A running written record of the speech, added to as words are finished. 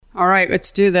All right,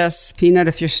 let's do this. Peanut,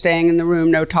 if you're staying in the room,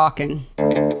 no talking.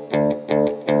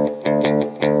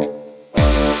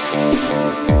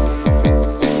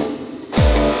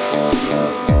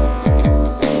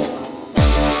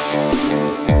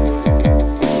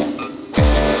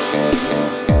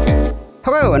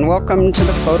 Hello, and welcome to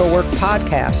the Photo Work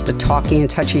Podcast, a talky and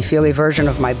touchy-feely version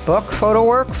of my book, Photo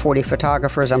Work, 40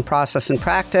 Photographers on Process and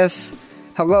Practice.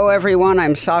 Hello, everyone.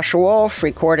 I'm Sasha Wolf,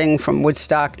 recording from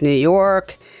Woodstock, New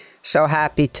York. So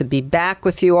happy to be back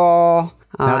with you all.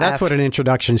 Now, that's what an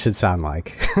introduction should sound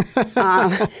like.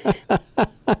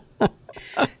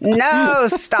 No,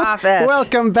 stop it.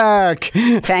 Welcome back.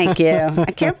 Thank you.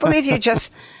 I can't believe you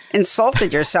just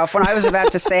insulted yourself when I was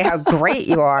about to say how great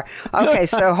you are. Okay,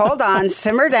 so hold on.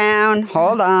 Simmer down.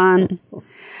 Hold on.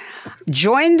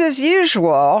 Joined as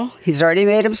usual, he's already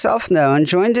made himself known,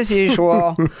 joined as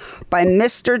usual by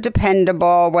Mr.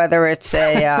 Dependable, whether it's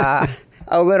a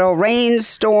little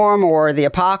rainstorm or the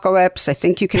apocalypse. I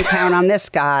think you can count on this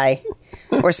guy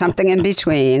or something in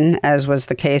between, as was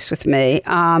the case with me.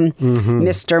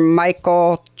 Mr.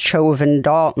 Michael Chovan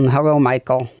Dalton. Hello,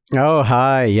 Michael. Oh,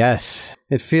 hi. Yes.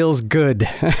 It feels good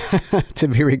to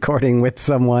be recording with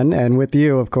someone and with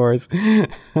you, of course.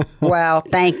 Well,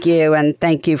 thank you. And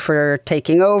thank you for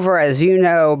taking over, as you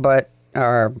know, but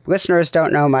our listeners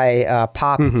don't know my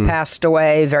pop passed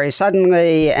away very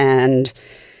suddenly, and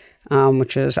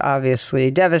which is obviously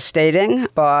devastating,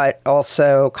 but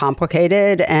also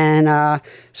complicated. And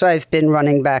so I've been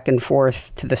running back and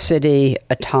forth to the city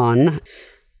a ton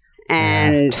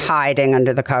and hiding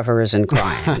under the covers and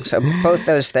crying. So both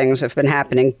those things have been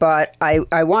happening. But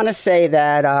I want to say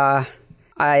that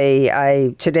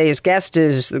today's guest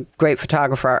is the great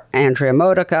photographer Andrea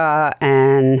Modica,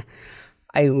 and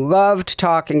I loved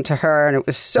talking to her, and it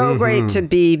was so great to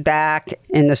be back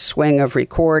in the swing of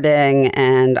recording,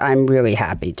 and I'm really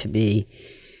happy to be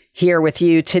here with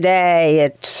you today.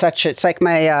 It's like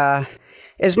my,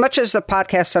 as much as the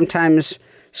podcast sometimes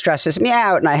stresses me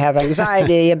out and I have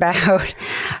anxiety about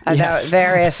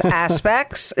various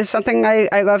aspects, it's something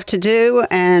I love to do,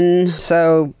 and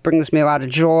so brings me a lot of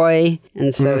joy,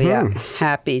 and so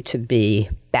happy to be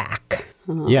back.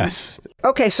 Yes.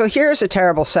 Okay, so here's a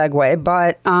terrible segue,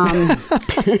 but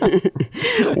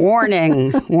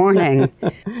warning.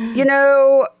 You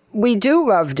know, we do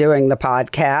love doing the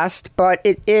podcast, but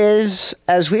it is,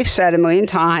 as we've said a million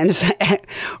times,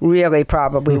 really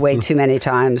probably way too many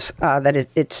times, that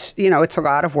it's a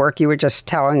lot of work. You were just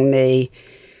telling me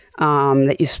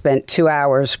that you spent 2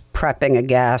 hours prepping a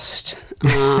guest.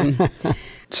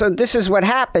 So this is what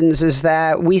happens, is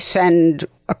that we send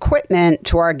equipment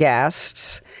to our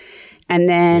guests, and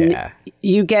then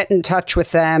you get in touch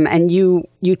with them and you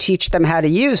teach them how to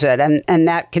use it. And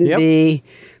that can be,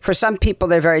 for some people,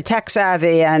 they're very tech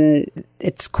savvy and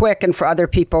it's quick. And for other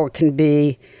people, it can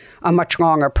be a much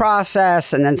longer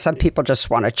process. And then some people just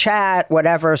want to chat,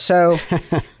 whatever. So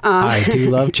I do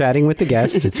love chatting with the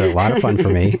guests. It's a lot of fun for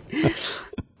me.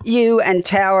 You and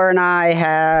Taylor and I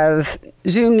have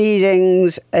Zoom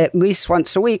meetings at least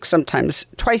once a week, sometimes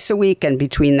twice a week. And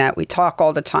between that, we talk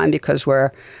all the time because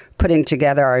we're putting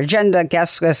together our agenda,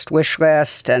 guest list, wish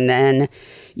list. And then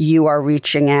you are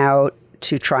reaching out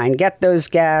to try and get those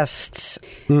guests.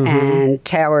 And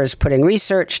Taylor's putting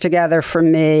research together for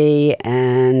me.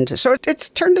 And so it's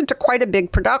turned into quite a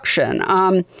big production.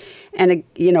 And,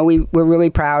 we're really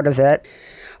proud of it.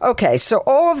 Okay, so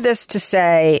all of this to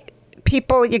say,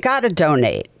 people, you got to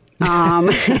donate. We're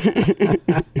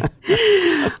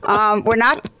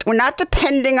not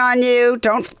depending on you.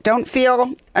 Don't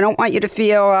feel. I don't want you to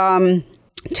feel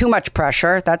too much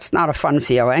pressure. That's not a fun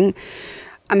feeling.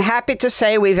 I'm happy to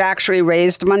say we've actually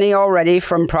raised money already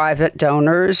from private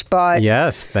donors, but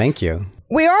yes, thank you.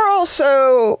 We are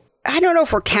also, I don't know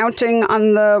if we're counting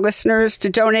on the listeners to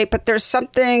donate, but there's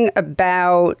something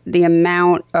about the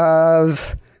amount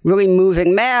of really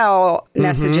moving mail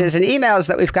messages and emails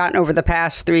that we've gotten over the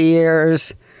past 3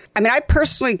 years. I mean, I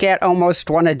personally get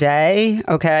almost one a day.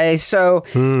 Okay. So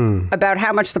about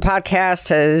how much the podcast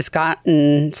has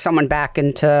gotten someone back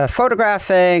into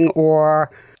photographing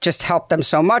or just helped them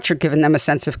so much or given them a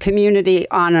sense of community,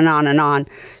 on and on and on.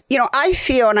 I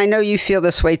feel, and I know you feel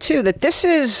this way too, that this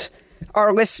is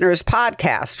our listeners'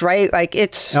 podcast, right? Like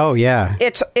it's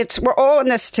we're all in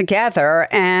this together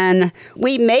and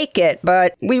we make it,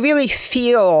 but we really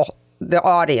feel the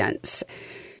audience.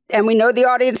 And we know the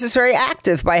audience is very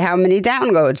active by how many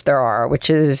downloads there are, which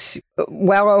is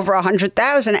well over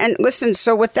 100,000. And listen,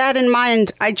 so with that in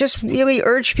mind, I just really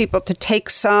urge people to take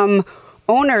some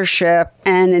ownership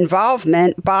and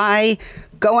involvement by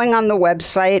going on the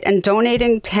website and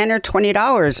donating $10 or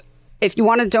 $20. if you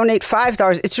want to donate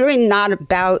 $5, it's really not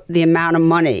about the amount of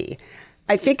money.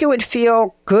 I think it would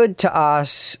feel good to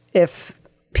us if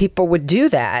people would do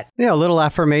that. Yeah, a little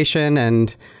affirmation,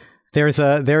 and there is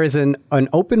an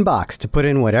open box to put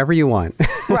in whatever you want.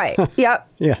 Right. Yep.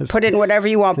 Yes. Put in whatever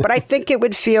you want. But I think it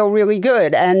would feel really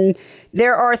good. And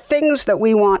there are things that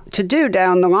we want to do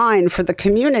down the line for the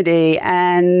community.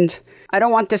 And I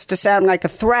don't want this to sound like a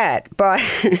threat, but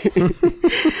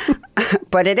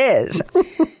but it is.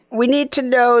 We need to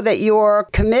know that you're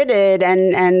committed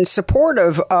and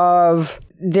supportive of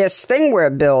this thing we're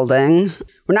building.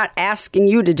 We're not asking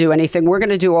you to do anything. We're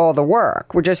going to do all the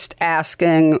work. We're just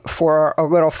asking for a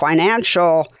little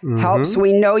financial help. So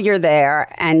we know you're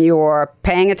there and you're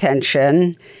paying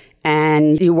attention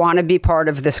and you want to be part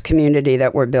of this community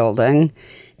that we're building.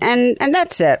 And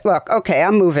that's it. Look, okay,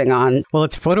 I'm moving on. Well,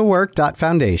 it's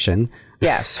photowork.foundation.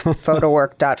 Yes,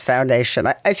 photowork.foundation.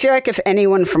 I feel like if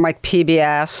anyone from like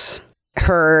PBS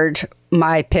heard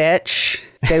my pitch,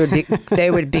 they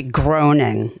would be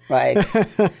groaning. Like,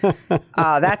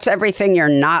 that's everything you're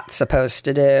not supposed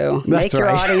to do. Make your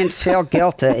audience feel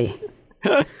guilty.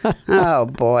 Oh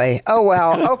boy. Oh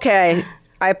well. Okay.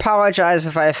 I apologize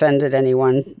if I offended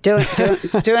anyone. Doing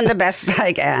the best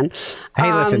I can.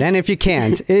 Hey, listen, and if you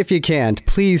can't,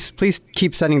 please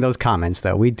keep sending those comments,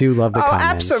 though. We do love the comments.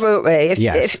 Absolutely.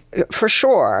 If, for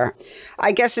sure.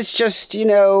 I guess it's just,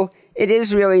 it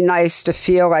is really nice to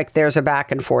feel like there's a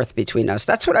back and forth between us.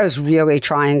 That's what I was really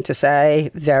trying to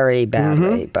say very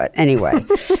badly. But anyway,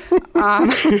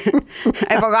 I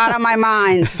have a lot on my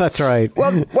mind. That's right.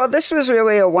 Well, this was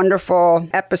really a wonderful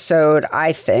episode,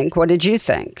 I think. What did you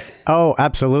think? Oh,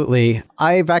 absolutely.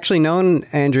 I've actually known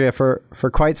Andrea for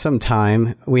quite some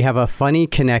time. We have a funny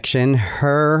connection.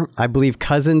 Her, I believe,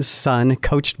 cousin's son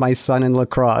coached my son in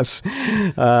lacrosse.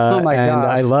 Oh my God. And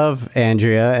I love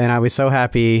Andrea, and I was so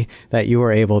happy that you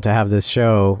were able to have this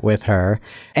show with her.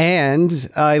 And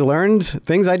I learned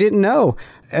things I didn't know.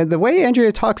 And the way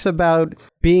Andrea talks about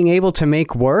being able to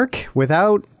make work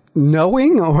without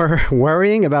knowing or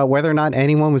worrying about whether or not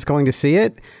anyone was going to see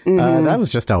it, that was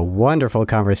just a wonderful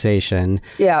conversation.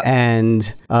 Yeah.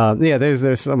 And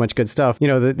there's so much good stuff.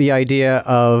 The idea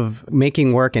of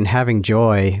making work and having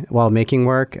joy while making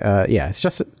work. It's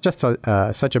just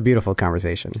such a beautiful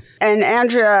conversation. And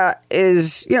Andrea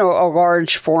is, a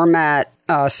large format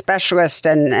specialist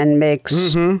and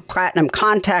makes platinum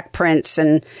contact prints.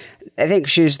 And I think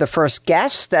she's the first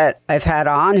guest that I've had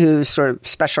on who sort of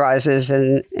specializes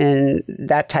in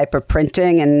that type of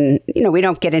printing. And, we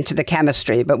don't get into the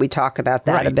chemistry, but we talk about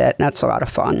that a bit. And that's a lot of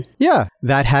fun. Yeah.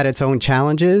 That had its own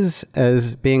challenges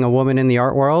as being a woman in the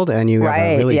art world. And you have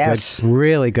a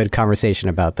really good conversation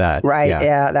about that. Right.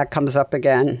 Yeah. That comes up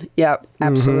again. Yep.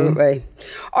 Absolutely.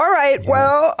 All right. Yeah.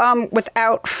 Well,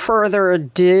 without further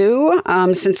ado,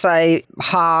 since I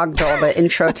hogged all the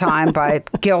intro time by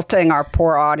guilting our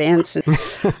poor audience,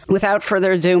 without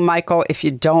further ado, Michael, if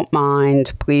you don't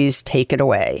mind, please take it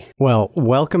away. Well,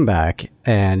 welcome back.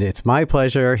 And it's my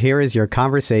pleasure. Here is your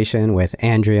conversation with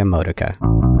Andrea Modica.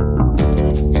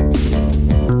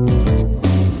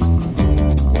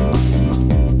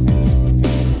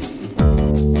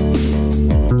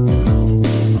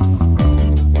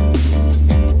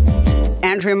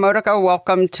 Andrea Modica,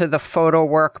 welcome to the Photo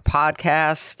Work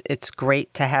podcast. It's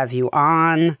great to have you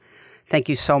on. Thank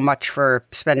you so much for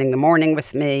spending the morning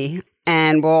with me.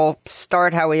 And we'll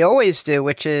start how we always do,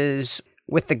 which is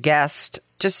with the guest,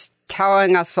 just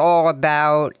telling us all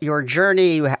about your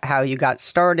journey, how you got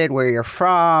started, where you're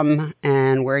from,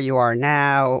 and where you are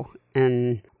now,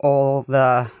 and all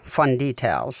the fun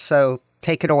details. So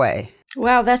take it away.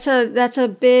 Wow, that's a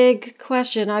big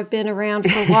question. I've been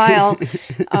around for a while.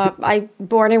 I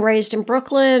born and raised in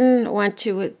Brooklyn, went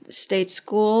to a state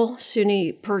school,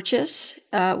 SUNY Purchase,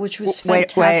 which was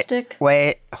fantastic.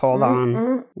 Wait, hold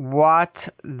on. What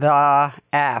the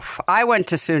F? I went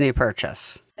to SUNY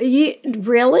Purchase.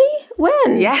 Really?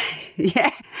 When? Yeah.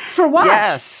 For what?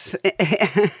 Yes.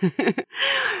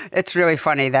 It's really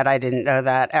funny that I didn't know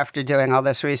that after doing all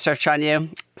this research on you.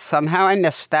 Somehow I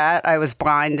missed that. I was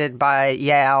blinded by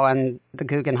Yale and the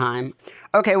Guggenheim.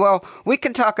 Okay, well, we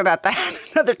can talk about that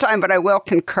another time, but I will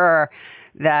concur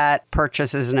that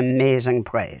Purchase is an amazing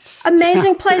place.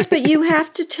 Amazing place, but you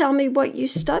have to tell me what you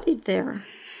studied there.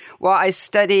 Well, I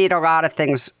studied a lot of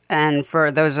things, and for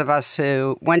those of us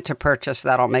who went to Purchase,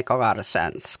 that'll make a lot of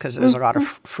sense because there was a lot of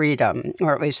freedom,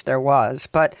 or at least there was.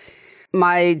 But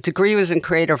my degree was in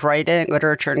creative writing,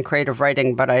 literature and creative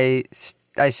writing, but I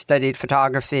I studied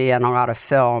photography and a lot of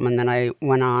film, and then I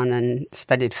went on and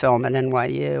studied film at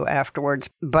NYU afterwards.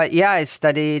 But yeah, I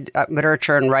studied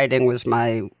literature and writing was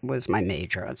my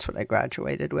major. That's what I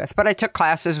graduated with. But I took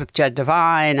classes with Jed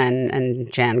Devine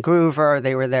and Jan Groover.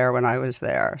 They were there when I was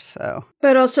there. So.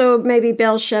 But also maybe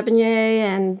Belle Chevigné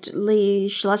and Lee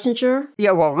Schlesinger?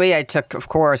 Yeah, well, Lee I took, of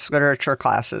course, literature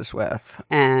classes with.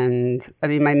 And I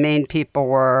mean, my main people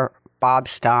were Bob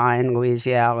Stein, Louise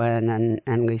Allen,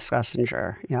 and Lee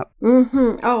Schlesinger. Yep.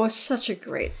 Mm-hmm. Oh, it's such a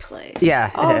great place.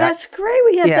 Yeah. Oh, that's great.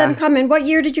 We had them come in. What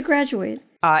year did you graduate?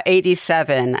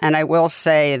 87. And I will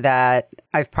say that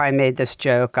I've probably made this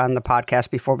joke on the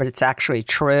podcast before, but it's actually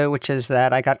true, which is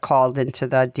that I got called into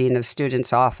the Dean of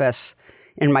Students office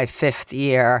in my 5th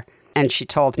year, and she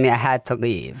told me I had to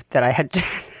leave, that I had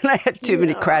too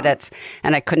many credits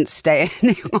and I couldn't stay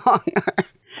any longer.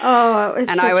 Oh, it's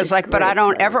and I was like, but I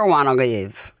don't ever want to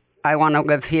leave. I want to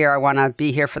live here. I want to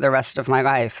be here for the rest of my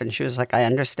life. And she was like, I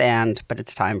understand, but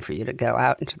it's time for you to go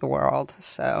out into the world.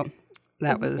 So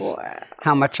that was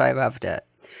how much I loved it.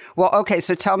 Well, okay,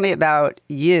 so tell me about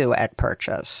you at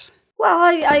Purchase. Well,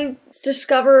 I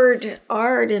discovered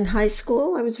art in high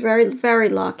school. I was very, very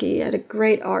lucky. I had a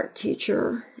great art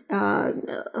teacher,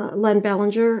 Len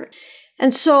Bellinger.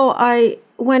 And so I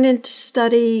went in to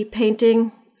study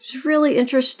painting. I was really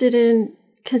interested in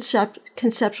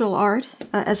conceptual art,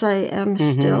 as I am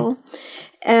still,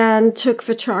 and took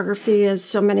photography, as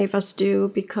so many of us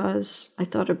do, because I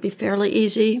thought it'd be fairly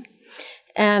easy.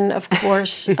 And of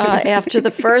course, after the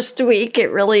first week,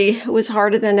 it really was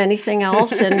harder than anything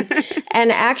else, and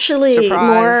actually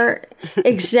Surprise.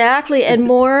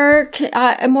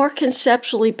 more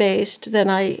conceptually based than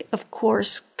I, of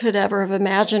course, could ever have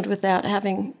imagined without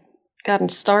having gotten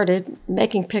started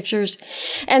making pictures.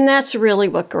 And that's really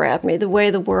what grabbed me, the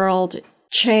way the world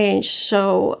changed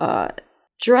so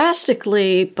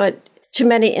drastically, but to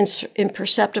many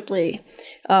imperceptibly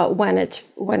when it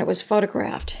was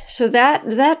photographed. So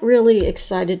that really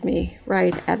excited me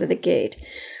right out of the gate.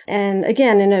 And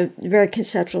again, in a very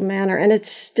conceptual manner. And it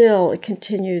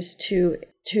continues to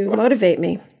motivate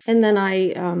me. And then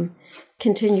I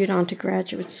continued on to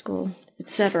graduate school,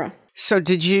 etc. So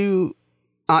did you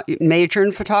major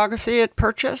in photography at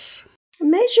Purchase? I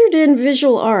majored in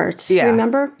visual arts,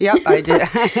 remember? Yep, I did.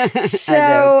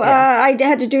 So I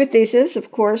had to do a thesis,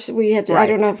 of course. We had to, right. I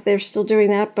don't know if they're still doing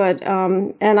that, but,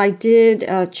 and I did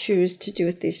choose to do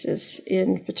a thesis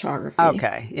in photography.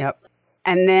 Okay, yep.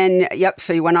 And then,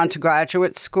 so you went on to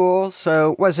graduate school.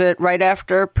 So was it right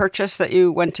after Purchase that you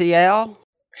went to Yale?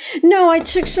 No, I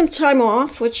took some time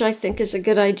off, which I think is a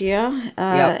good idea.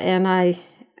 And I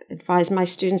advise my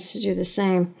students to do the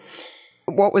same.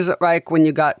 What was it like when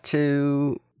you got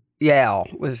to Yale?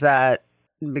 Was that,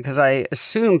 because I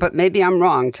assume, but maybe I'm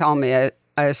wrong, tell me, I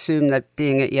assume that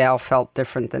being at Yale felt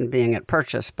different than being at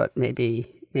Purchase, but maybe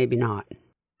not.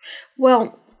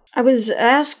 Well, I was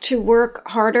asked to work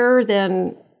harder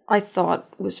than I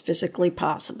thought was physically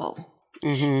possible.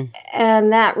 Mm-hmm.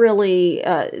 And that really,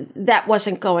 that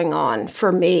wasn't going on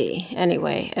for me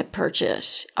anyway at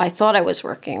Purchase. I thought I was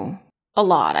working a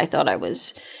lot. I thought I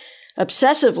was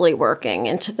obsessively working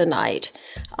into the night.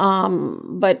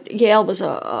 But Yale was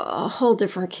a whole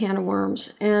different can of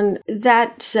worms. And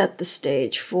that set the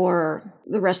stage for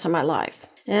the rest of my life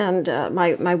and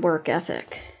my work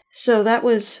ethic. So that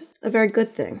was a very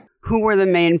good thing. Who were the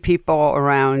main people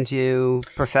around you,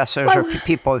 professors or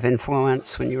people of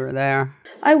influence when you were there?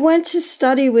 I went to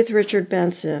study with Richard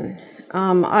Benson.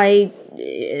 Then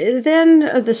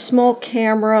the small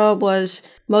camera was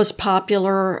most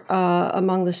popular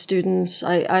among the students.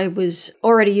 I was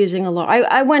already using a lot.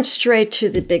 I went straight to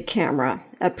the big camera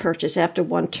at Purchase after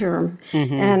one term.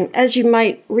 Mm-hmm. And as you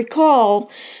might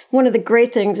recall, one of the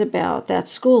great things about that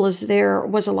school is there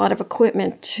was a lot of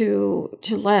equipment to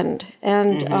lend.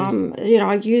 And, mm-hmm.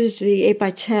 I used the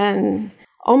 8x10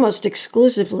 almost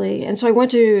exclusively. And so I went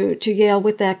to Yale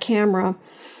with that camera.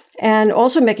 And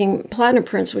also making platinum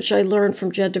prints, which I learned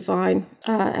from Jed Devine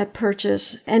at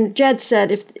Purchase. And Jed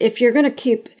said, if you're going to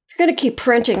keep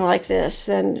printing like this,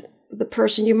 then the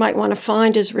person you might want to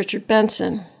find is Richard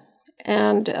Benson.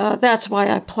 And that's why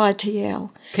I applied to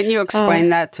Yale. Can you explain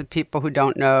that to people who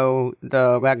don't know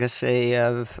the legacy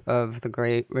of the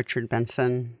great Richard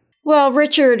Benson? Well,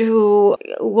 Richard, who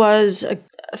was a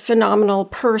phenomenal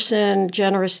person,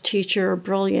 generous teacher,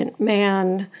 brilliant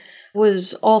man,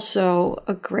 was also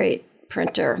a great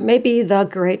printer, maybe the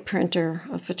great printer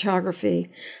of photography.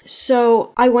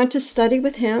 So I went to study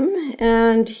with him,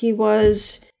 and he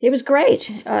was He was great.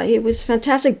 He was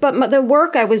fantastic. But the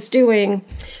work I was doing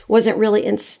wasn't really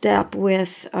in step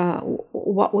with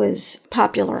what was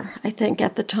popular, I think,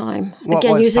 at the time. What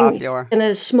was using popular? In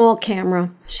the small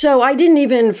camera. So I didn't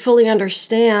even fully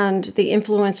understand the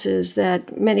influences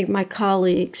that many of my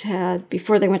colleagues had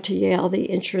before they went to Yale, the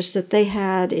interests that they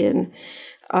had in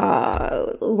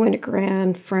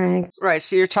Winogrand, Frank. Right,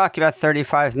 so you're talking about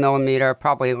 35 millimeter,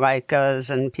 probably Leicas,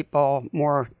 and people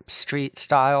more street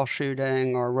style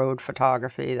shooting or road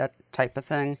photography, that type of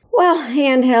thing. Well,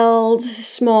 handheld,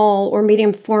 small or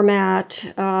medium format,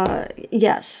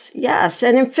 yes.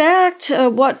 And in fact,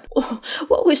 what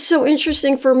was so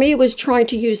interesting for me was trying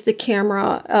to use the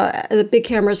camera, the big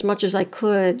camera, as much as I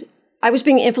could. I was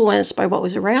being influenced by what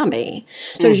was around me.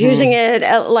 So I was using it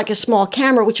like a small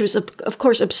camera, which was, of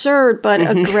course, absurd, but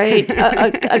a great,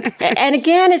 and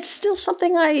again, it's still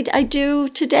something I do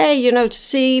today, to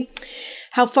see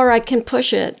how far I can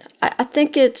push it. I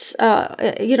think it's,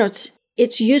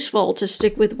 it's useful to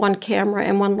stick with one camera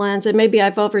and one lens, and maybe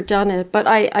I've overdone it, but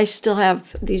I still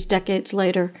have these decades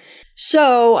later.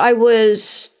 So I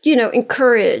was,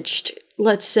 encouraged,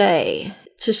 let's say,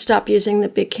 to stop using the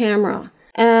big camera.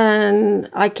 And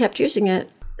I kept using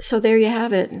it. So there you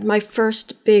have it. My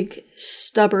first big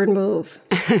stubborn move.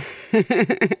 I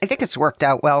think it's worked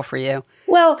out well for you.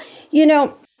 Well,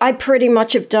 I pretty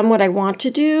much have done what I want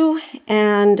to do.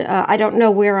 And I don't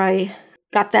know where I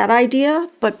got that idea.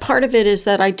 But part of it is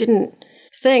that I didn't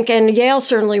think, and Yale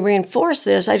certainly reinforced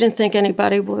this, I didn't think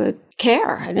anybody would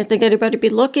care. I didn't think anybody would be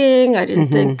looking. I didn't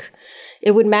think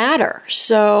it would matter.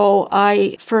 So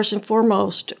I, first and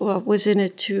foremost, was in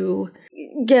it to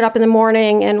get up in the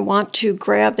morning and want to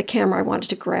grab the camera I wanted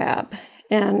to grab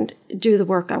and do the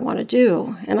work I want to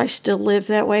do. And I still live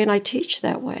that way, and I teach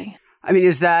that way. I mean,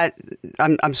 is that,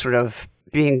 I'm sort of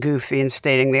being goofy and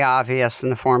stating the obvious in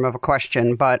the form of a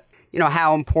question, but,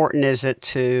 how important is it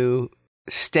to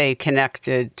stay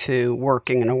connected to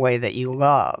working in a way that you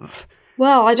love?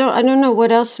 Well, I don't know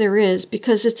what else there is,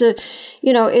 because it's a,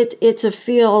 it's a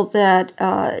field that,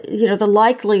 the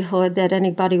likelihood that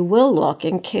anybody will look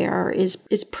and care is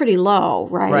pretty low,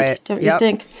 right? Right. Don't you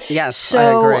think? Yes,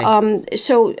 so, I agree.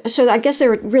 So I guess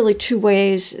there are really two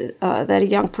ways that a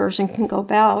young person can go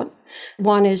about.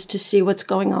 One is to see what's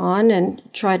going on and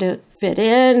try to fit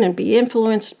in and be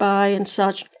influenced by and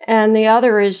such. And the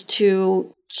other is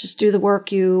to just do the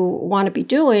work you want to be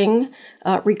doing,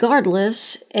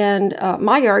 regardless. And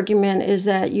my argument is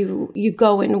that you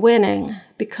go in winning,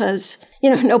 because,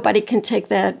 nobody can take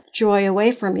that joy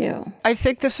away from you. I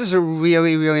think this is a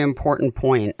really, really important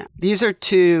point. These are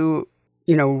two,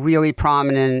 really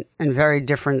prominent and very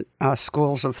different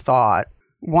schools of thought.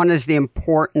 One is the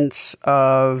importance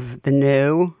of the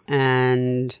new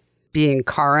and being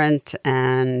current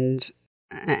and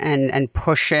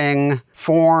pushing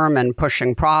form and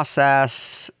pushing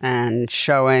process and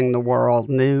showing the world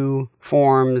new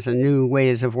forms and new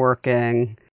ways of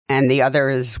working. And the other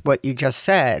is what you just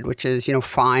said, which is,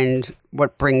 find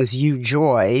what brings you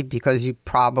joy, because you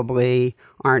probably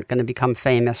aren't going to become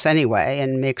famous anyway,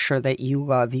 and make sure that you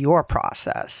love your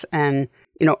process. And,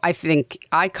 I think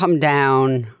I come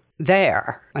down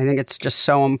there. I think it's just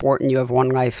so important. You have one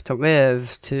life to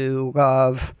live, to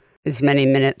love as many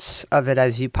minutes of it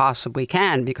as you possibly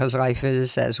can, because life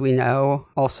is, as we know,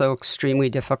 also extremely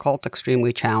difficult,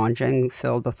 extremely challenging,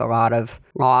 filled with a lot of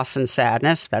loss and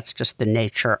sadness. That's just the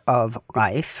nature of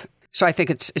life. So I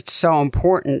think it's so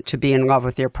important to be in love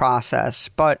with your process.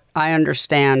 But I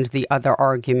understand the other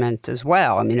argument as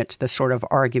well. I mean, it's the sort of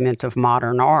argument of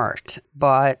modern art.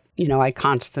 But, I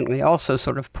constantly also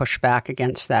sort of push back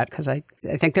against that, because I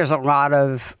think there's a lot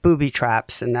of booby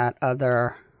traps in that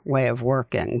other way of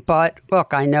working. But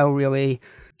look, I know really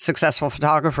successful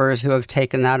photographers who have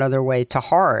taken that other way to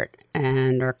heart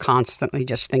and are constantly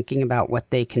just thinking about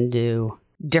what they can do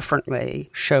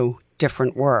differently, show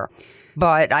different work.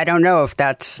 But I don't know if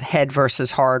that's head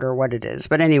versus heart or what it is.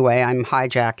 But anyway, I'm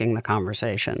hijacking the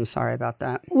conversation. Sorry about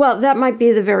that. Well, that might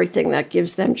be the very thing that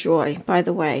gives them joy, by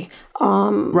the way.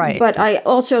 Right. But I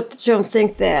also don't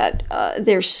think that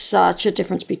there's such a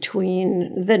difference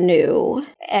between the new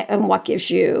and what gives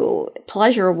you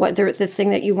pleasure, what the thing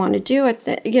that you want to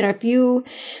do.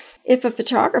 If a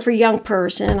photographer, young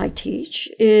person I teach,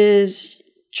 is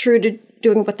true to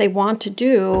doing what they want to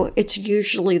do, it's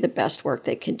usually the best work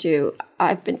they can do.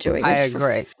 I've been doing this. I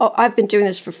agree. I've been doing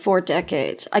this for 4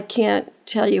 decades. I can't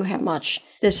tell you how much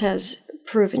this has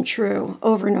proven true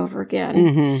over and over again.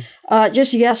 Mm-hmm.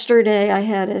 Just yesterday, I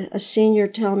had a senior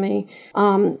tell me,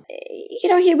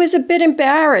 he was a bit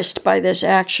embarrassed by this,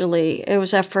 actually. It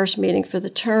was our first meeting for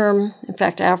the term. in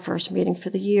fact, our first meeting for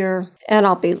the year, and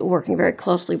I'll be working very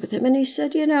closely with him. And he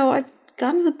said, I've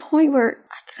gotten to the point where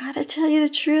I got to tell you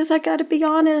the truth. I got to be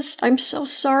honest. I'm so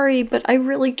sorry, but I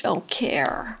really don't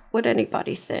care what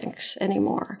anybody thinks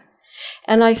anymore.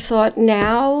 And I thought,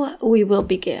 now we will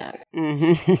begin.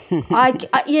 Mm-hmm. And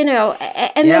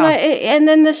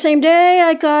then the same day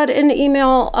I got an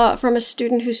email from a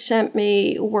student who sent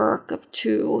me work of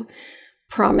 2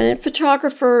 prominent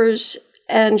photographers.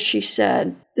 And she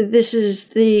said, this is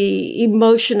the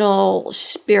emotional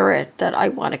spirit that I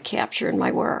want to capture in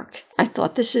my work. I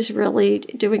thought, this is really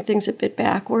doing things a bit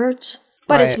backwards.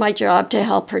 But It's my job to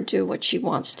help her do what she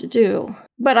wants to do.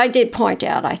 But I did point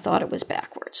out I thought it was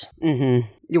backwards. Mm-hmm.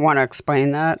 You want to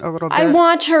explain that a little bit? I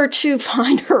want her to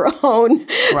find her own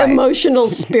emotional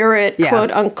spirit, yes.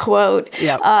 quote unquote,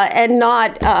 yep. And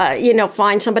not,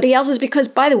 find somebody else's. Because,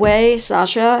 by the way,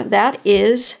 Sasha, that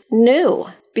is new.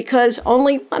 Because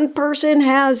only one person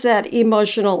has that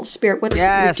emotional spirit. What is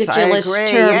ridiculous I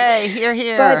agree. term? Yay,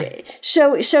 hear. But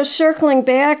so circling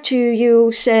back to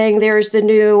you saying there's the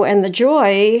new and the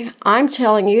joy, I'm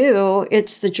telling you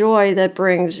it's the joy that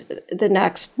brings the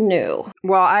next new.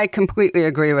 Well, I completely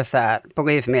agree with that.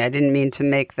 Believe me, I didn't mean to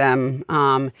make them.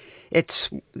 There's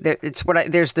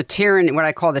the tyranny, what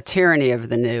I call the tyranny of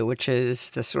the new, which is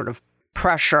the sort of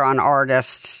pressure on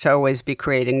artists to always be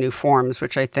creating new forms,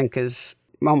 which I think is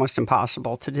almost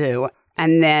impossible to do.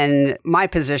 And then my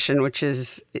position, which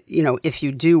is, if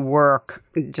you do work,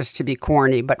 just to be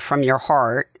corny, but from your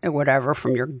heart, whatever,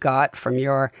 from your gut,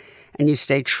 and you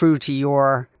stay true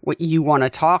to what you want to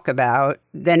talk about,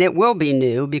 then it will be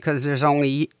new because there's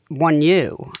only one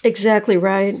you. Exactly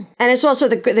right. And it's also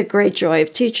the great joy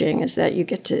of teaching is that you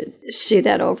get to see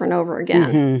that over and over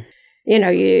again.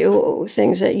 Mm-hmm.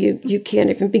 Things that you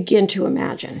can't even begin to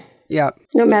imagine. Yeah.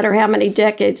 No matter how many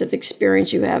decades of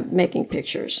experience you have making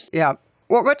pictures. Yeah.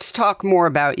 Well, let's talk more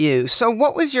about you. So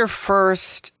what was your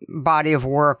first body of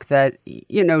work that,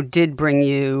 did bring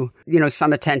you,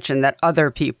 some attention that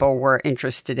other people were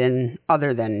interested in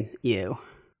other than you?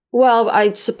 Well,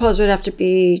 I suppose it would have to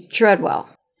be Treadwell.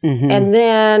 Mm-hmm. And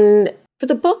then for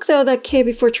the book, though, that came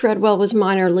before Treadwell was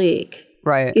Minor League.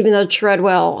 Right. Even though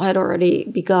Treadwell had already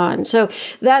begun. So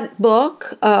that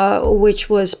book,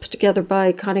 which was put together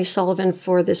by Connie Sullivan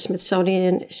for the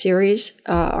Smithsonian series,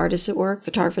 Artists at Work,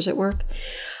 Photographers at Work,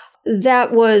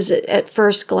 that was at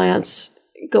first glance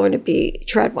going to be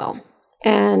Treadwell.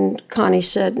 And Connie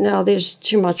said, no, there's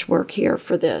too much work here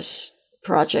for this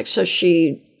project. So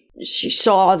she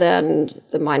saw then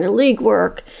the Minor League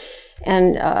work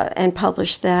and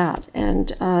published that.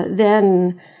 And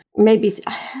then maybe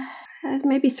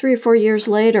 3 or 4 years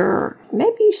later,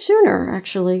 maybe sooner,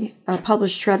 actually,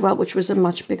 published Treadwell, which was a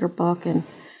much bigger book and,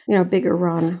 bigger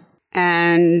run.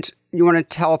 And you want to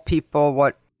tell people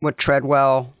what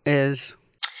Treadwell is?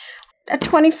 At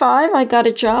 25, I got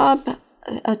a job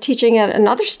teaching at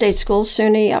another state school,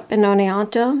 SUNY, up in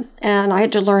Oneonta, and I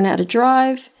had to learn how to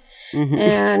drive. Mm-hmm.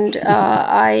 And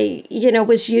I,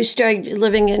 was used to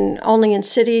living only in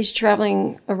cities,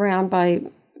 traveling around by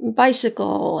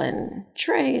bicycle and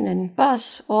train and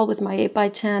bus, all with my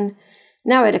 8x10.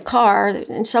 Now I had a car.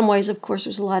 In some ways, of course, it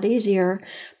was a lot easier,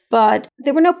 but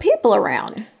there were no people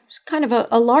around. It was kind of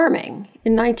alarming.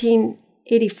 In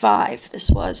 1985,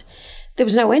 there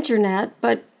was no internet,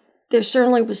 but there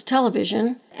certainly was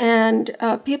television, and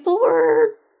people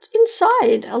were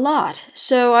inside a lot.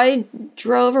 So I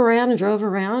drove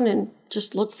around and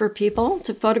just looked for people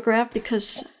to photograph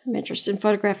because I'm interested in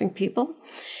photographing people.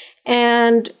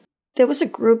 And there was a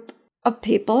group of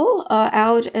people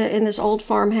out in this old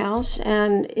farmhouse,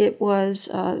 and it was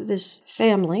this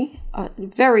family, a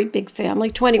very big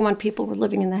family. 21 people were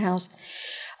living in the house,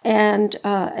 and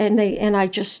I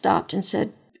just stopped and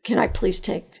said, "Can I please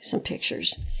take some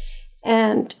pictures?"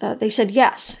 And they said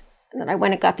yes. And then I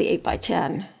went and got the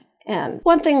 8x10, and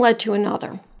one thing led to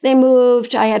another. They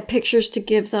moved. I had pictures to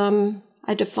give them.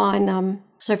 I defined them,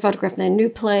 so I photographed them in a new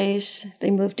place. They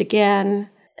moved again.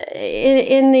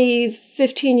 In the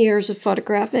 15 years of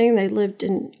photographing, they lived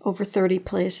in over 30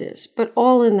 places, but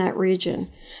all in that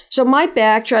region. So my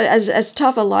backdrop, as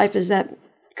tough a life as that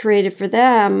created for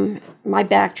them, my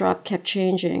backdrop kept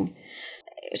changing.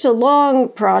 It's a long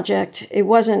project. It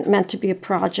wasn't meant to be a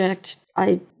project.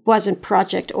 I wasn't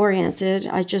project-oriented.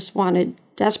 I just wanted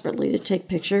desperately to take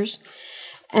pictures,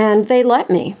 and they let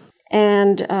me.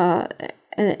 And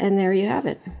there you have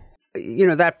it.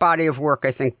 That body of work,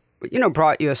 I think,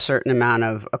 brought you a certain amount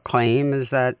of acclaim. Is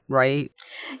that right?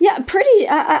 Yeah, pretty.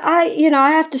 I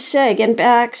have to say,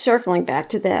 circling back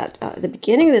to that, the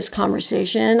beginning of this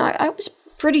conversation, I was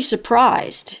pretty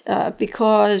surprised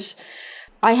because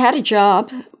I had a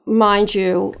job mind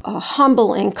you, a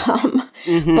humble income,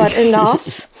 but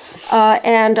enough.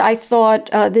 And I thought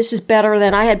this is better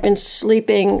than I had been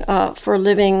sleeping for a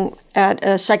living at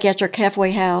a psychiatric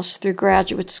halfway house through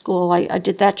graduate school. I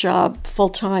did that job full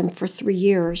time for 3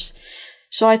 years.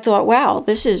 So I thought, wow,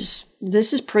 this is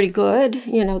pretty good,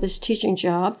 this teaching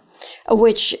job,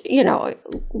 which,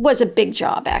 was a big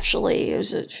job, actually. It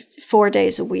was 4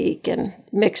 days a week and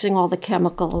mixing all the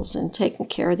chemicals and taking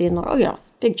care of the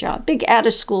big job, big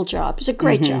out-of-school job. It was a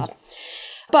great job.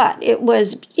 But it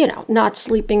was, not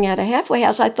sleeping at a halfway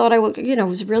house. I thought I would,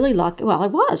 was really lucky. Well, I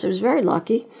was very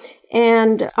lucky.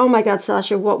 And, oh my God,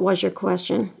 Sasha, what was your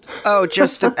question? Oh,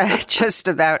 just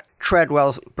about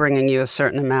Treadwell bringing you a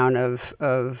certain amount of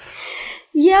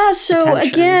yeah, so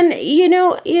attention.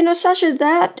 Again, Sasha,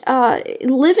 that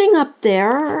living up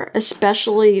there,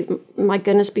 especially, my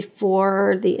goodness,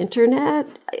 before the internet,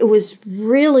 it was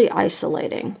really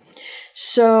isolating.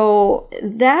 So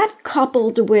that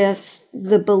coupled with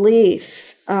the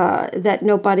belief that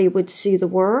nobody would see the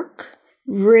work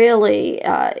really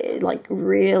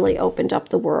opened up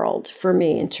the world for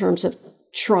me in terms of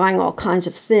trying all kinds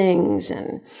of things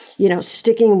and,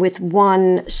 sticking with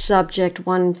one subject,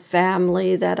 one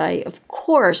family that I, of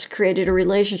course, created a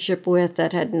relationship with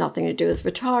that had nothing to do with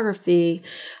photography,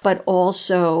 but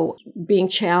also being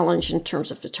challenged in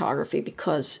terms of photography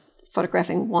because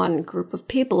photographing one group of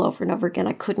people over and over again,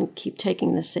 I couldn't keep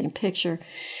taking the same picture.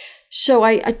 So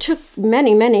I took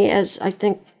many, as I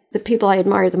think the people I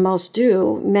admire the most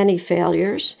do, many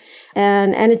failures.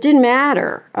 And it didn't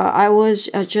matter. I was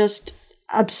just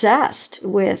obsessed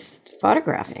with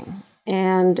photographing.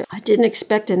 And I didn't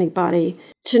expect anybody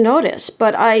to notice.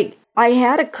 But I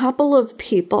had a couple of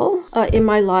people in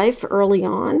my life early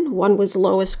on. One was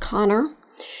Lois Connor.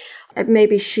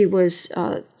 Maybe she was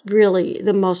really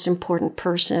the most important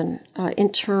person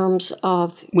in terms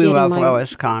of we love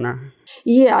Lois Connor.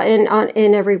 Yeah,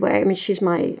 in every way. I mean, she's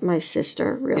my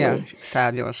sister, really. Yeah,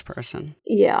 fabulous person.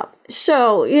 Yeah.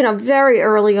 So, very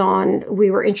early on, we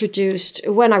were introduced.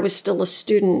 When I was still a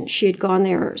student, she had gone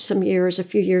there a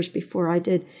few years before I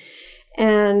did.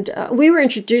 And we were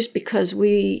introduced because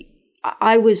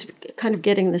I was kind of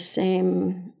getting the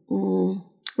same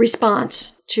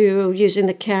response to using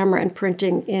the camera and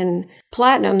printing in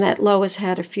platinum that Lois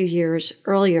had a few years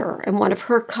earlier. And one of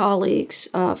her colleagues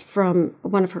from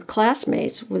one of her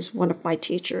classmates was one of my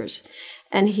teachers.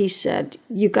 And he said,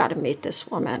 you got to meet this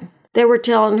woman. They were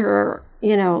telling her,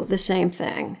 the same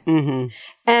thing. Mm-hmm.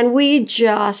 And we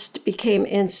just became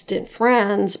instant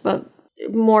friends, but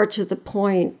more to the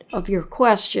point of your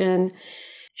question,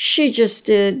 she just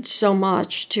did so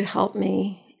much to help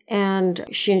me. And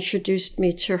she introduced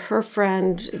me to her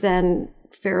friend, then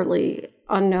fairly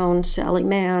unknown Sally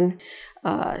Mann.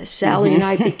 Sally and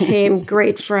I became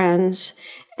great friends.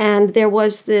 And there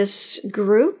was this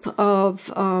group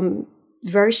of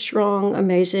very strong,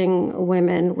 amazing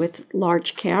women with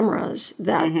large cameras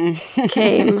that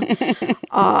came,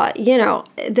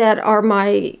 that are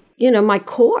my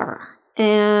core.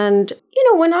 And,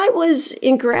 when I was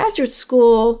in graduate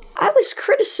school, I was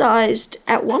criticized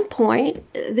at one point,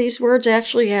 these words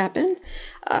actually happened,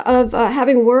 of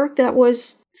having work that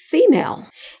was female.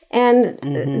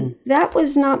 And that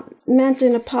was not meant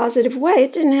in a positive way.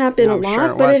 It didn't happen a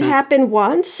lot, but it happened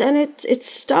once, and it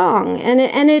stung.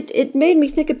 And it made me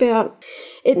think about,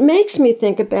 it makes me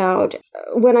think about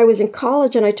when I was in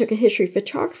college and I took a history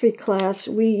photography class,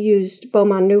 we used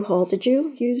Beaumont Newhall. Did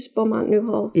you use Beaumont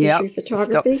Newhall history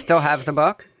photography? Still have the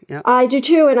book? Yeah. I do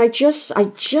too, and I just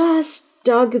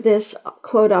dug this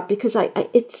quote up because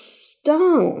it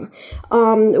stung.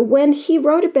 When he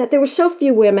wrote about, there were so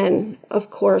few women, of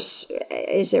course,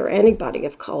 is there anybody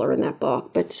of color in that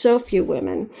book, but so few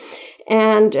women.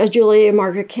 And Julia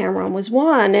Margaret Cameron was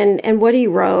one. And what he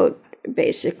wrote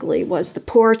basically was the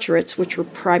portraits, which were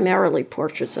primarily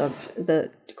portraits of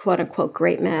the quote-unquote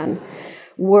great men,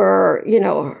 were,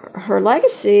 her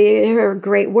legacy, her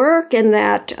great work, and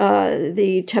that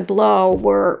the tableaux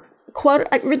were, quote,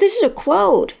 this is a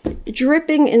quote,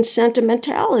 dripping in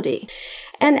sentimentality.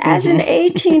 And as an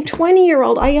 18,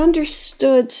 20-year-old, I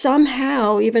understood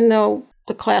somehow, even though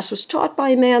the class was taught by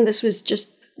a man, this was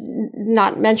just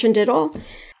not mentioned at all.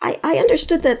 I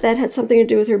understood that had something to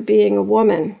do with her being a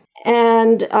woman.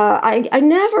 And I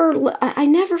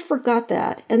never forgot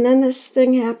that. And then this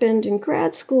thing happened in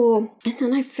grad school. And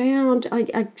then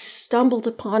I stumbled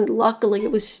upon, luckily,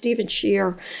 it was Stephen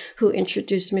Shear who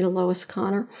introduced me to Lois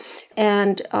Connor.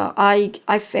 And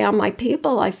I found my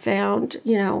people. I found,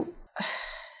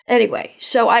 anyway,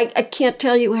 so I can't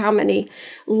tell you how many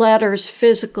letters,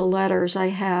 physical letters I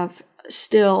have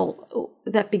still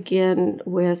that begin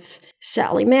with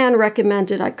Sally Mann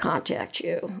recommended I contact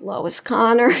you. Lois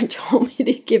Connor told me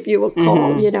to give you a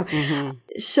call,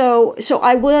 So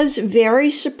I was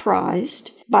very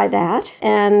surprised by that.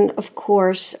 And of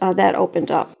course, that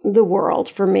opened up the world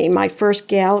for me. My first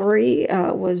gallery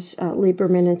was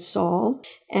Lieberman and Saul,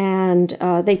 and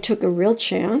they took a real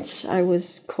chance. I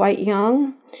was quite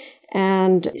young.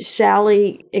 And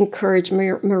Sally encouraged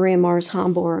Maria Mars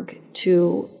Hamburg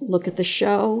to look at the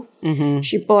show. Mm-hmm.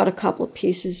 She bought a couple of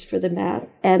pieces for the Met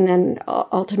and then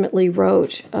ultimately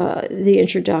wrote the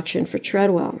introduction for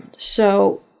Treadwell.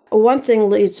 So one thing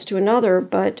leads to another,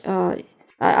 but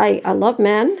I love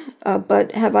men,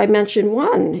 but have I mentioned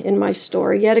one in my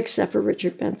story yet, except for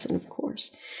Richard Benson, of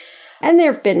course. And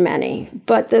there have been many,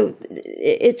 but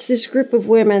it's this group of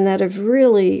women that have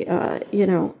really,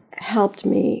 helped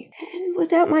me, and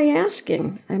without my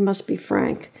asking, I must be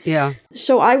frank. Yeah.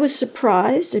 So I was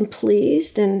surprised and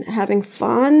pleased and having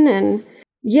fun, and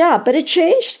but it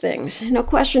changed things, no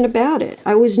question about it.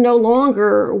 I was no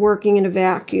longer working in a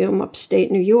vacuum upstate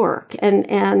New York,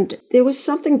 and there was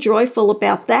something joyful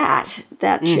about that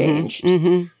changed.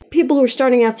 Mm-hmm. People who are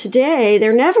starting out today,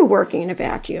 they're never working in a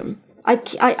vacuum.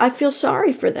 I feel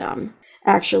sorry for them,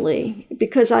 actually,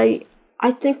 because I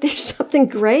think there's something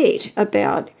great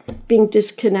about being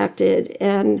disconnected,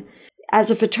 and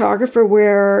as a photographer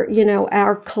where,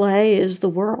 our clay is the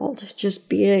world, just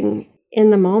being in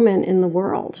the moment in the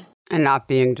world. And not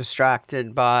being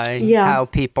distracted by how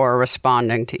people are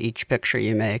responding to each picture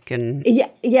you make and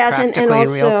practically and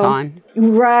also, real time.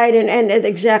 Right, and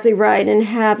exactly right. And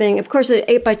having, of course, the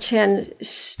 8x10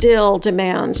 still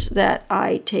demands that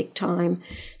I take time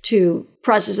to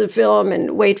process the film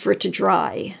and wait for it to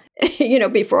dry.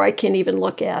 Before I can even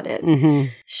look at it. Mm-hmm.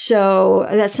 So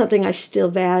that's something I still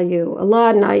value a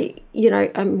lot. And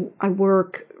I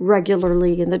work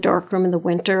regularly in the darkroom in the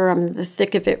winter. I'm in the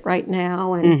thick of it right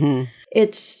now. And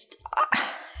it's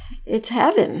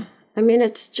heaven. I mean,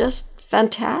 it's just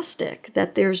fantastic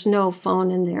that there's no phone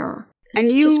in there.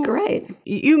 It's just great.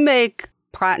 You make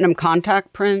platinum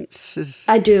contact prints?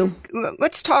 I do.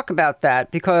 Let's talk about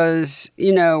that because,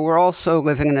 we're also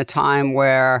living in a time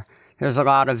where there's a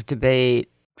lot of debate,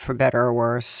 for better or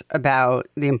worse, about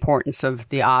the importance of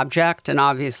the object. And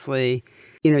obviously,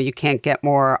 you can't get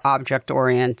more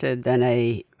object-oriented than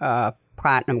a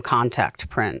platinum contact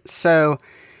print. So,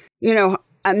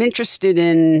 I'm interested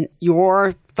in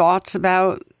your thoughts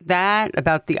about that,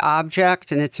 about the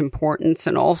object and its importance.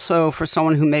 And also for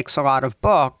someone who makes a lot of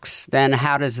books, then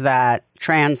how does that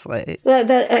translate?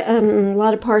 A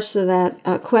lot of parts of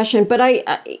that question, but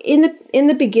in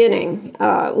the beginning,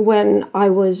 when I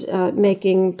was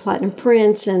making platinum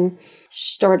prints and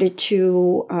started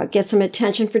to get some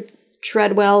attention for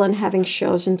Treadwell and having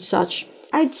shows and such,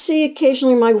 I'd see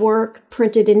occasionally my work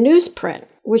printed in newsprint,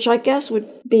 which I guess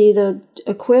would be the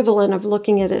equivalent of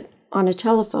looking at it on a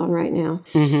telephone right now.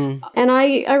 Mm-hmm. And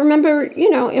I remember,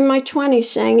 in my 20s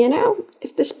saying,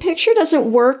 if this picture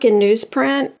doesn't work in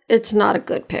newsprint, it's not a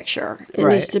good picture.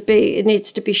 It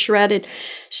needs to be shredded.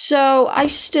 So I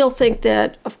still think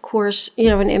that, of course,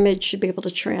 an image should be able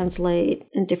to translate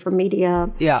in different media.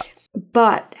 Yeah.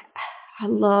 But I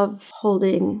love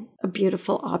holding a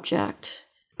beautiful object.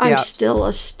 I'm still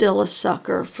a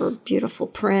sucker for beautiful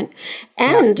print,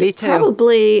 and me too.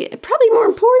 Probably more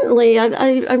importantly,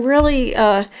 I really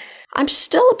I'm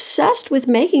still obsessed with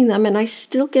making them, and I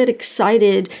still get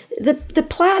excited. The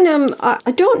platinum,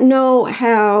 I don't know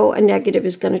how a negative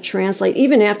is going to translate,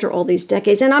 even after all these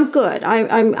decades. And I'm good.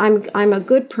 I'm a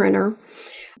good printer,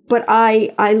 but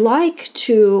I like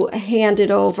to hand it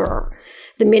over.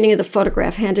 The meaning of the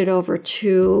photograph handed over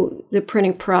to the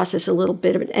printing process a little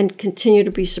bit and continue to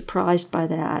be surprised by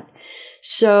that.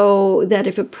 So that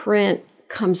if a print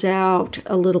comes out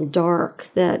a little dark,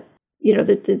 that,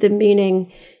 the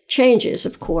meaning changes,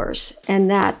 of course. And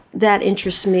that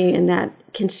interests me and that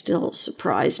can still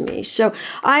surprise me. So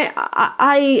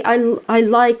I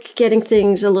like getting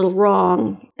things a little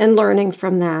wrong and learning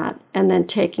from that and then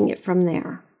taking it from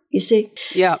there. You see?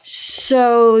 Yeah.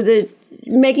 So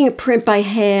making a print by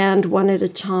hand, one at a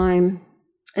time,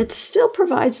 it still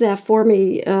provides that for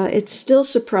me. It still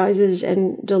surprises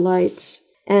and delights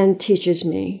and teaches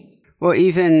me. Well,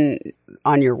 even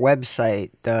on your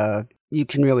website, you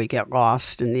can really get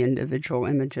lost in the individual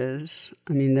images.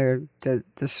 I mean,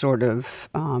 the sort of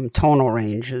tonal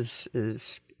range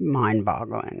is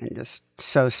mind-boggling and just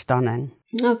so stunning.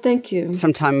 Oh, thank you.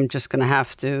 Sometime I'm just going to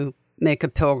have to make a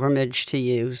pilgrimage to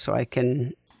you so I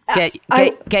can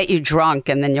get you drunk,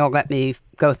 and then you'll let me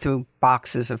go through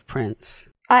boxes of prints.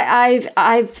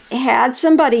 I've had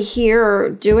somebody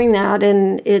here doing that,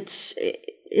 and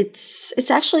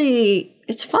it's actually,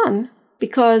 it's fun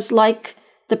because like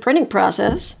the printing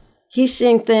process, he's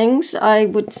seeing things I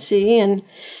would see and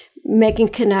making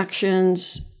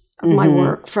connections of my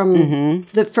work from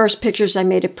the first pictures I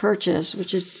made at Purchase,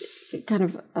 which is kind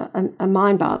of a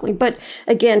mind-boggling, but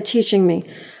again, teaching me.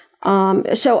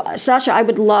 So Sasha, I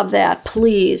would love that.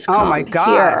 Please come. Oh my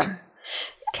God. Here.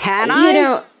 Can I?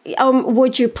 You know,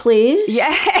 would you please?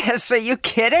 Yes. Are you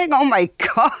kidding? Oh my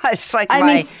God. It's like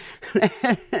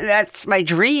that's my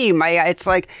dream. It's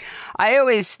like, I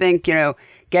always think, you know,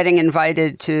 getting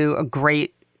invited to a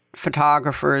great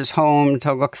photographer's home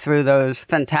to look through those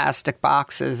fantastic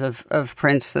boxes of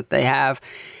prints that they have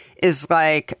is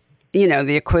like, you know,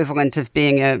 the equivalent of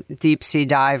being a deep sea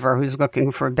diver who's looking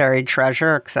for buried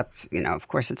treasure, except, you know, of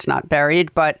course it's not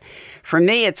buried. But for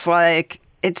me, it's like,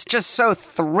 it's just so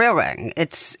thrilling.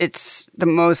 It's the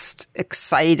most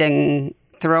exciting,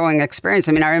 thrilling experience.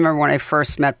 I mean, I remember when I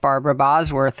first met Barbara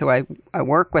Bosworth, who I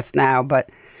work with now, but,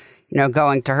 you know,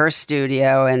 going to her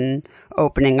studio and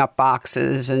opening up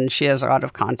boxes, and she has a lot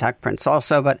of contact prints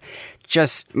also, but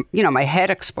just, you know, my head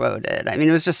exploded. I mean,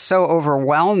 it was just so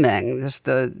overwhelming. Just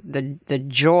the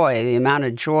joy, the amount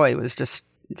of joy was just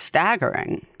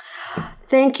staggering.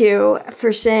 Thank you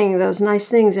for saying those nice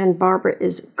things. And Barbara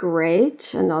is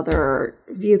great. Another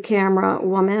view camera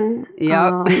woman.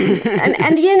 Yep.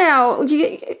 And you know,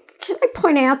 can I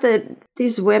point out that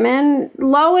these women,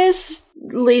 Lois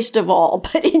least of all,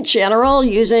 but in general,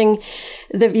 using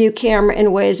the view camera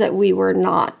in ways that we were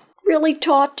not really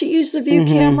taught to use the view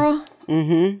camera.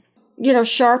 Mm-hmm. You know,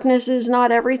 sharpness is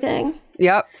not everything.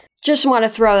 Yep. Just want to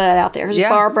throw that out there. Yeah.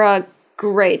 Barbara,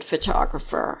 great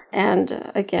photographer,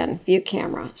 and again, view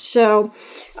camera. So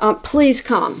please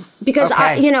come because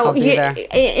Okay, I'll be there.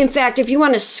 In fact, if you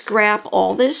want to scrap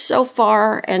all this so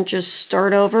far and just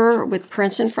start over with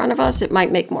prints in front of us, it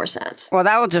might make more sense. Well,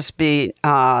 that will just be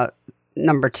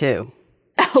number 2.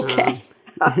 Okay.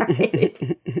 All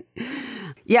right.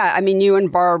 Yeah, I mean, you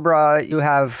and Barbara, you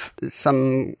have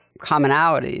some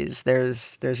commonalities.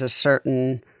 There's a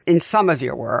certain, in some of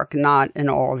your work, not in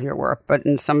all of your work, but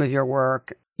in some of your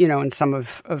work, you know, in some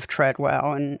of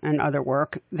Treadwell and other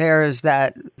work, there's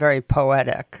that very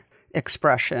poetic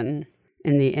expression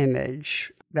in the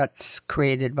image that's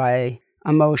created by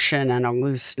emotion and a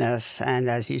looseness. And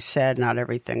as you said, not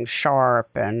everything's sharp,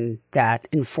 and that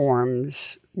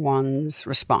informs one's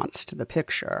response to the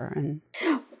picture. And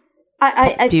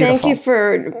I thank you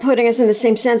for putting us in the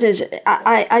same sentence.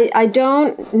 I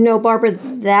don't know Barbara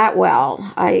that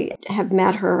well. I have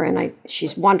met her, and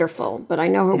she's wonderful, but I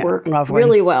know her work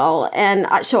really well. And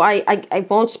so I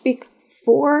won't speak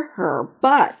for her,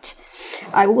 but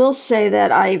I will say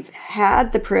that I've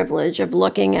had the privilege of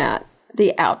looking at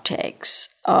the outtakes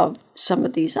of some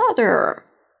of these other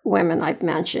women I've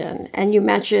mentioned, and you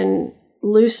mentioned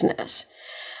looseness.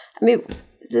 I mean,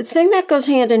 the thing that goes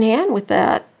hand in hand with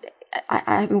that,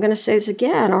 I'm going to say this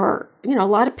again, are, you know, a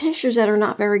lot of pictures that are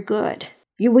not very good.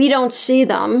 We don't see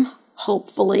them,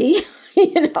 hopefully,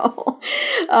 you know.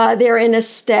 They're a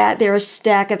stack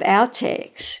of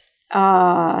outtakes.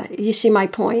 You see my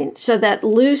point? So that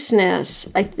looseness,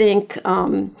 I think,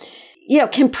 you know,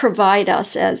 can provide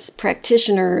us as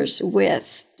practitioners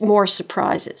with more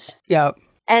surprises. yeah.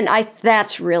 And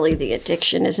that's really the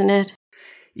addiction, isn't it?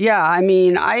 Yeah, I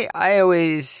mean, I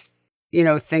always, you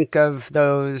know, think of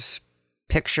those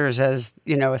pictures as,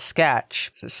 you know, a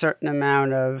sketch. It's a certain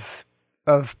amount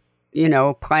of, you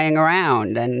know, playing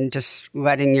around and just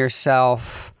letting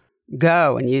yourself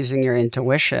go and using your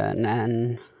intuition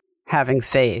and having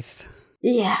faith.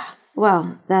 Yeah,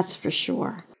 well, that's for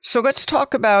sure. So let's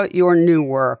talk about your new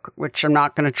work, which I'm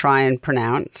not going to try and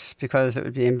pronounce because it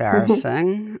would be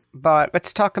embarrassing. But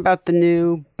let's talk about the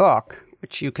new book,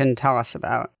 which you can tell us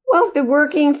about. Well, I've been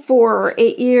working for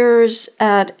 8 years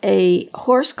at a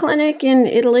horse clinic in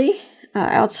Italy,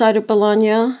 outside of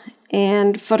Bologna,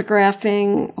 and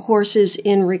photographing horses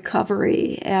in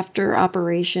recovery after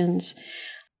operations.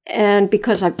 And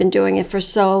because I've been doing it for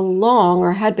so long,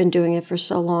 or had been doing it for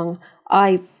so long,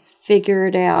 I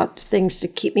figured out things to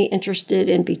keep me interested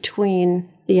in between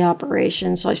the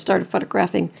operations. So I started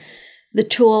photographing the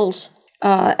tools,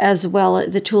 as well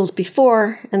as the tools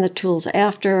before and the tools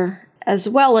after, as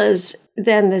well as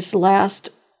then this last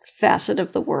facet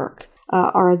of the work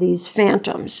are these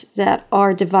phantoms that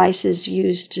are devices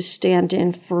used to stand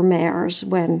in for mares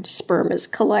when sperm is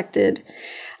collected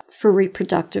for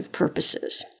reproductive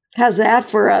purposes. How's that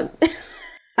for a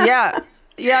Yeah,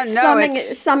 no,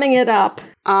 summing it up?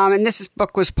 And this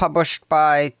book was published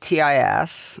by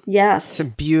TIS. Yes, It's a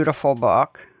beautiful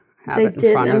book. they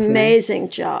did an amazing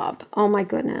job. Oh my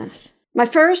goodness! My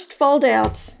first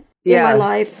fold-outs in my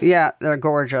life. Yeah, they're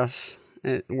gorgeous.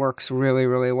 It works really,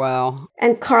 really well.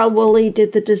 And Carl Woolley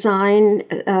did the design.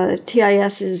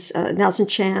 TIS is Nelson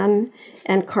Chan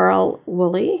and Carl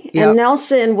Woolley. Yep. And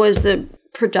Nelson was the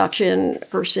production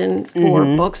person for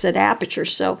books at Aperture.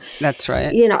 So that's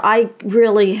right. I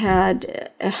really had,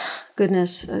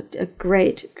 a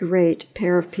great, great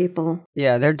pair of people.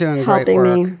 Yeah, they're doing helping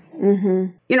great work. Me.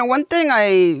 Mm-hmm. One thing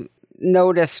I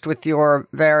noticed with your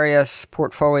various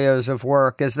portfolios of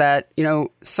work is that,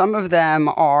 some of them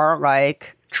are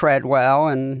like Treadwell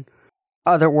and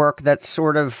other work that's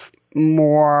sort of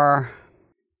more,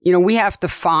 we have to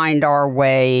find our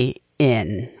way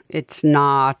in. It's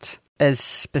not as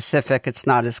specific. It's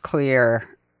not as clear.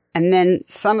 And then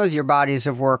some of your bodies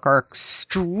of work are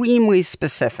extremely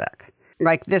specific,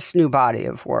 like this new body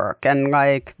of work and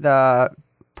like the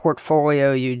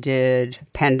portfolio you did,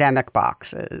 Pandemic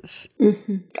Boxes.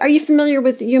 Mm-hmm. Are you familiar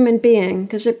with Human Being?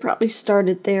 Because it probably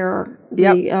started there,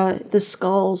 the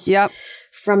skulls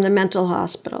from the mental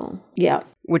hospital. Yeah.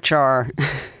 Which are,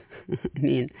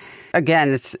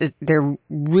 again, they're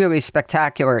really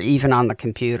spectacular even on the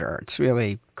computer. It's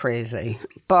really crazy.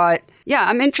 But yeah,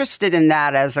 I'm interested in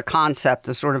that as a concept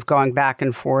of sort of going back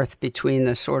and forth between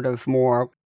the sort of more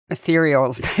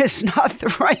ethereal is not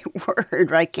the right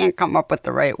word. I can't come up with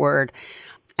the right word.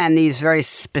 And these very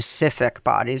specific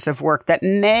bodies of work that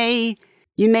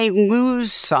you may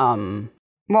lose some.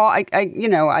 Well,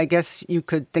 I guess you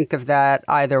could think of that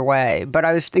either way. But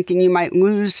I was thinking you might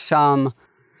lose some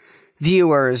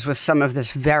viewers with some of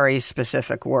this very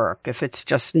specific work if it's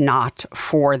just not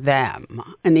for them.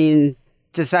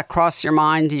 Does that cross your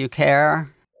mind? Do you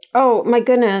care? Oh, my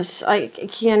goodness. I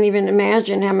can't even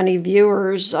imagine how many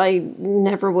viewers I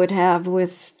never would have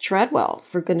with Treadwell,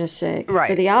 for goodness sake,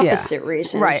 for the opposite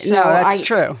reason. Right. So no, that's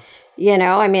true.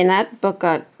 That book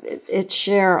got its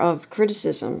share of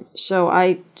criticism. So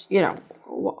I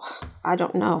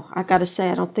don't know. I got to say,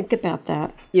 I don't think about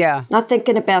that. Yeah. Not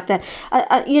thinking about that.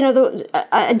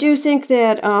 I do think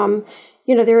that,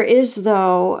 there is,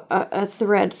 though, a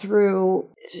thread through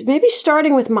maybe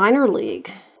starting with minor league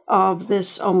of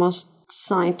this almost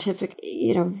scientific,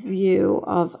 view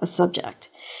of a subject,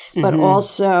 but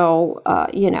also,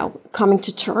 coming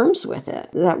to terms with it.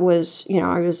 That was,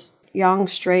 I was a young,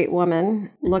 straight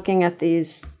woman looking at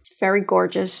these very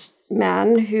gorgeous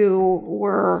men who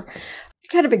were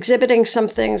kind of exhibiting some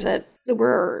things that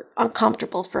were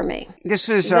uncomfortable for me. This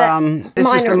was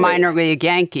the minor league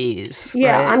Yankees.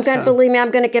 Yeah, right? Believe me,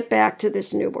 I'm going to get back to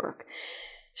this new work.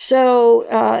 So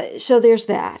there's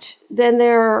that. Then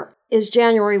there is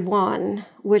January 1,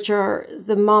 which are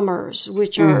the mummers,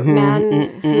 which are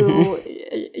men who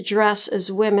dress as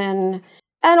women,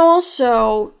 and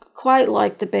also quite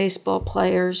like the baseball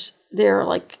players.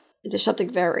 There's something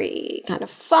very kind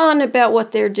of fun about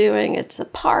what they're doing. It's a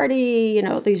party.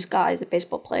 These guys, the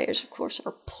baseball players, of course,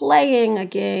 are playing a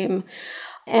game,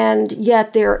 and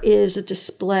yet there is a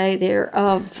display there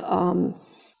of.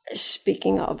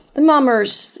 Speaking of the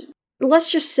mummers, let's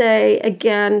just say,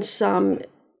 again, some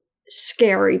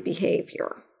scary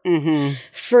behavior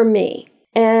for me.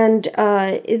 And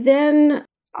then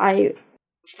I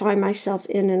find myself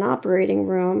in an operating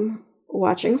room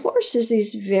watching horses,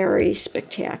 these very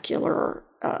spectacular,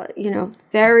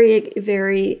 very,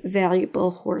 very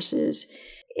valuable horses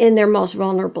in their most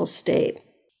vulnerable state.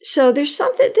 So there's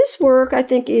something, this work I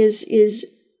think is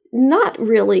not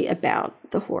really about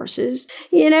the horses.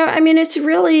 It's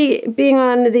really being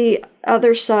on the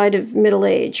other side of middle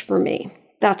age for me.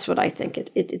 That's what I think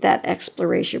that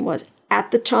exploration was.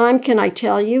 At the time, can I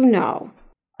tell you? No.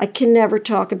 I can never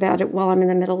talk about it while I'm in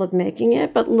the middle of making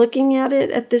it, but looking at it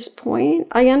at this point,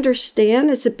 I understand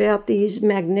it's about these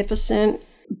magnificent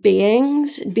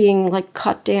beings being like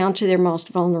cut down to their most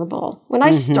vulnerable. When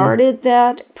I started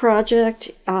that project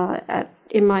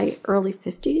in my early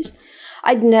 50s,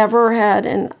 I'd never had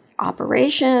an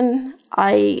operation,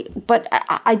 but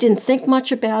I didn't think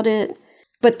much about it.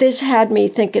 But this had me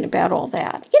thinking about all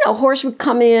that. A horse would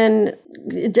come in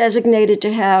designated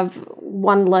to have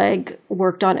one leg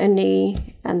worked on a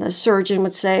knee, and the surgeon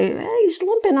would say, hey, he's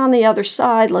limping on the other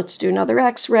side. Let's do another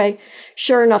x-ray.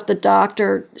 Sure enough, the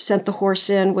doctor sent the horse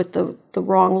in with the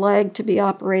wrong leg to be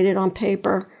operated on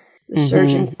paper. The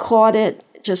surgeon caught it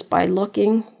just by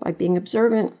looking, by being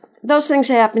observant. Those things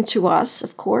happen to us,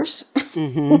 of course.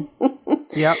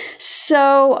 Yep.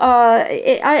 So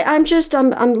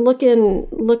I'm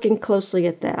looking closely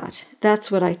at that.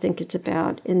 That's what I think it's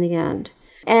about in the end.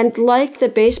 And like the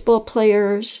baseball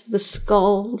players, the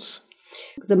skulls,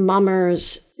 the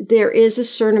mummers, there is a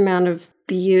certain amount of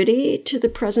beauty to the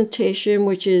presentation,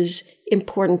 which is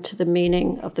important to the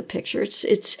meaning of the picture.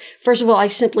 It's first of all, I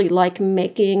simply like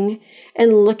making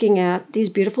and looking at these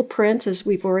beautiful prints, as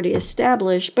we've already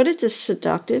established, but it's a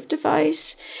seductive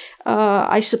device,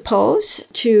 I suppose,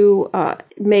 to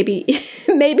maybe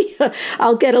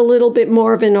I'll get a little bit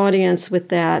more of an audience with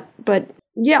that. But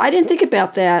yeah, I didn't think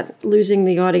about that, losing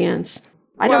the audience.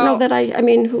 I don't know that I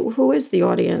mean, who is the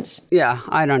audience? Yeah,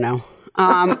 I don't know.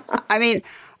 I mean,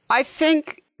 I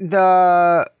think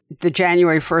the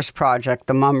January 1st project,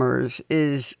 The Mummers,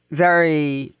 is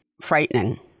very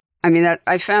frightening. I mean,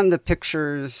 I find the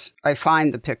pictures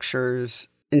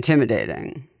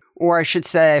intimidating. Or I should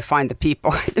say, I find the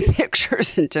people in the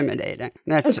pictures intimidating.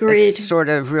 Agreed. It's sort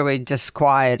of really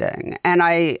disquieting. And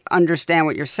I understand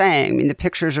what you're saying. I mean, the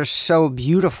pictures are so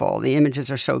beautiful. The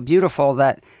images are so beautiful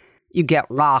that you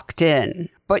get locked in.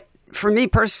 But for me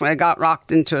personally, I got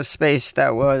locked into a space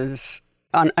that was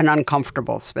an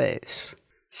uncomfortable space.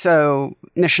 So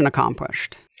mission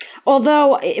accomplished.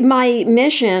 Although my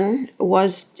mission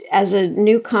was, as a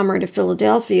newcomer to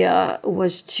Philadelphia,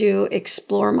 was to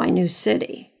explore my new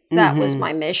city. That was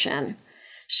my mission.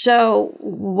 So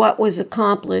what was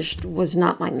accomplished was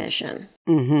not my mission.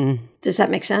 Mm-hmm. Does that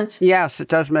make sense? Yes, it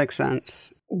does make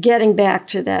sense. Getting back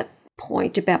to that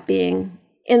point about being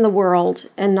in the world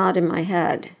and not in my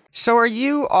head. So are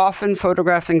you often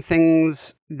photographing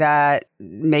things that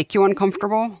make you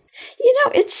uncomfortable? You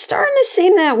know, it's starting to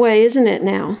seem that way, isn't it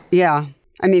now? Yeah.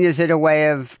 I mean, is it a way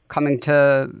of coming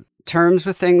to terms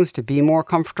with things, to be more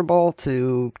comfortable,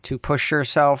 to push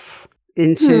yourself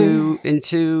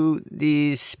into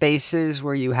these spaces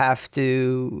where you have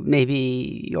to,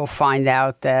 maybe you'll find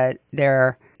out that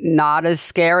they're not as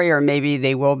scary, or maybe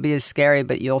they will be as scary,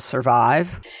 but you'll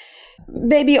survive?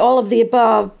 Maybe all of the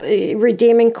above,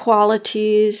 redeeming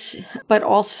qualities, but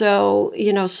also,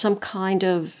 you know, some kind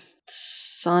of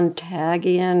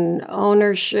Sontagian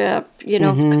ownership, you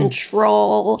know,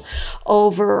 control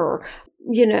over,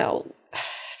 you know,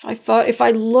 if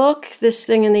I look this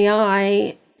thing in the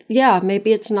eye, yeah,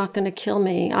 maybe it's not going to kill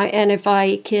me. And if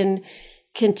I can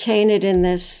contain it in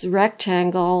this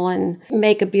rectangle and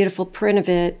make a beautiful print of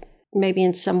it, maybe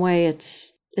in some way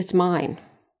it's mine.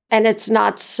 And it's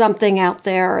not something out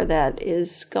there that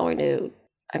is going to,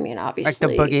 I mean,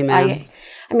 obviously. Like the boogeyman.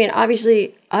 I mean,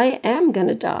 obviously, I am going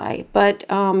to die, but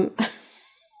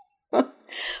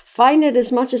find it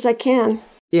as much as I can.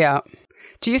 Yeah.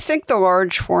 Do you think the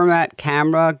large format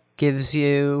camera gives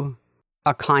you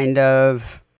a kind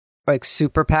of like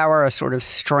superpower, a sort of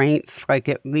strength? Like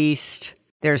at least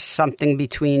there's something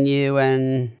between you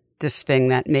and this thing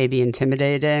that may be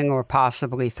intimidating or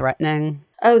possibly threatening?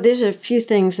 Oh, there's a few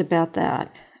things about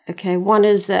that. Okay. One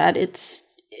is that it's,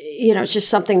 you know, it's just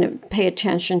something to pay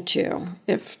attention to.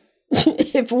 If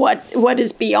what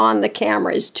is beyond the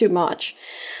camera is too much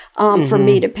for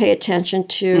me to pay attention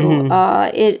to,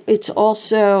 it's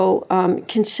also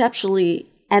conceptually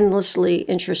endlessly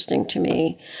interesting to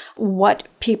me what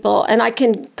people, and I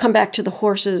can come back to the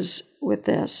horses with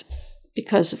this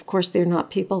because of course they're not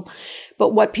people, but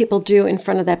what people do in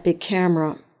front of that big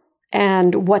camera.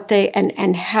 And what they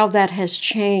and how that has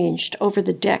changed over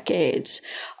the decades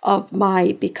of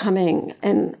my becoming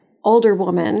an older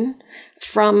woman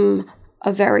from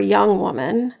a very young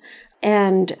woman,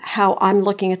 and how I'm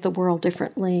looking at the world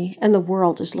differently and the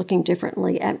world is looking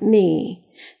differently at me.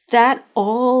 That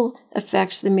all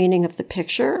affects the meaning of the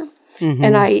picture.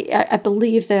 And I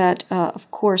believe that,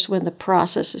 of course, when the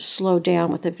process is slowed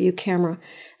down with a view camera,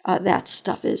 that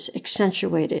stuff is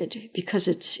accentuated because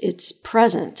it's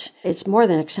present. It's more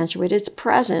than accentuated. It's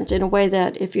present in a way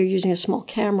that if you're using a small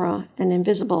camera and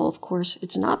invisible, of course,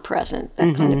 it's not present,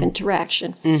 that kind of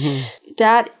interaction.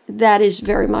 That is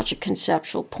very much a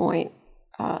conceptual point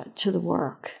to the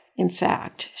work, in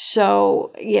fact.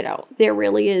 So, you know, there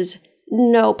really is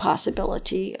no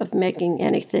possibility of making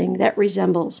anything that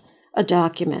resembles a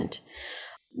document.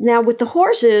 Now, with the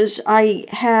horses, I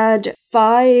had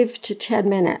 5 to 10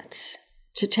 minutes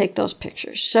to take those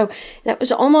pictures. So that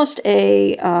was almost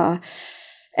an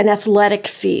athletic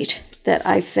feat that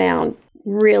I found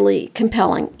really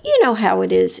compelling. You know how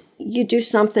it is. You do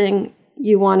something,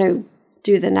 you want to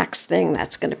do the next thing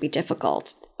that's going to be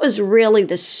difficult. It was really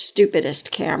the stupidest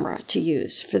camera to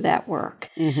use for that work.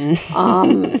 You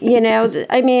know,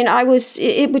 I mean,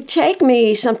 it would take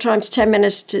me sometimes 10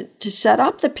 minutes to set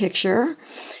up the picture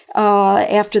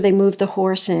after they moved the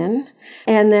horse in.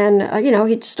 And then, you know,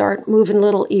 he'd start moving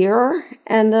little ear,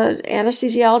 and the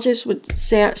anesthesiologist would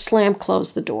slam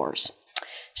close the doors.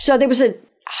 So there was a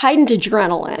heightened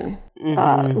adrenaline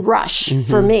rush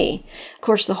for me. Of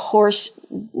course, the horse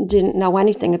didn't know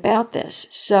anything about this.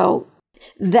 So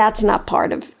That's not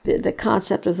part of the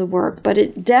concept of the work, but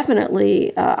it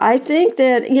definitely, I think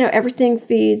that, everything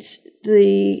feeds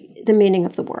the meaning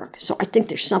of the work. So I think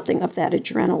there's something of that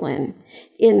adrenaline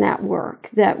in that work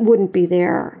that wouldn't be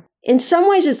there. In some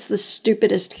ways, it's the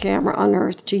stupidest camera on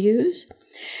earth to use,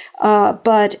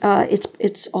 but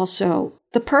it's also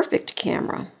the perfect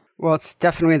camera. Well, it's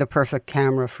definitely the perfect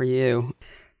camera for you.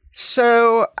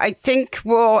 So I think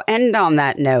we'll end on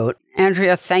that note.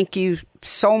 Andrea, thank you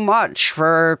so much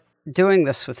for doing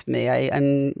this with me.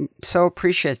 I'm so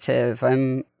appreciative.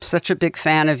 I'm such a big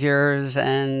fan of yours,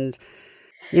 and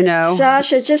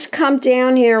Sasha, just come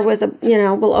down here with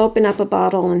we'll open up a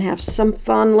bottle and have some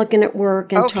fun looking at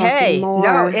work and talking more.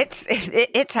 No, it's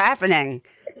happening.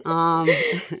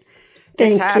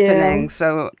 It's happening.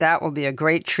 So that will be a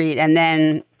great treat. And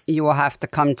then you will have to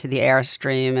come to the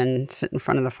Airstream and sit in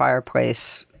front of the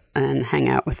fireplace and hang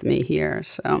out with me here.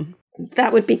 So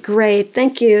that would be great.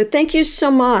 Thank you. Thank you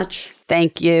so much.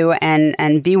 Thank you,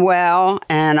 and be well.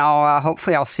 And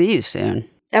hopefully I'll see you soon.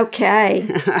 Okay.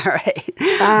 All right.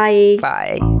 Bye.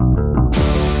 Bye.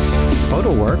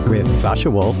 Photo Work with Sasha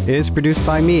Wolf is produced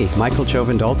by me, Michael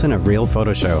Chauvin-Dalton of Real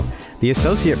Photo Show. The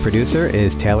associate producer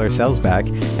is Taylor Selsback,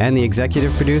 and the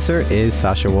executive producer is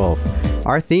Sasha Wolf.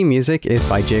 Our theme music is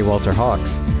by J. Walter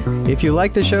Hawks. If you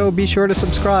like the show, be sure to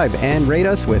subscribe and rate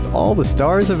us with all the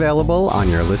stars available on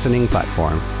your listening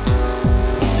platform.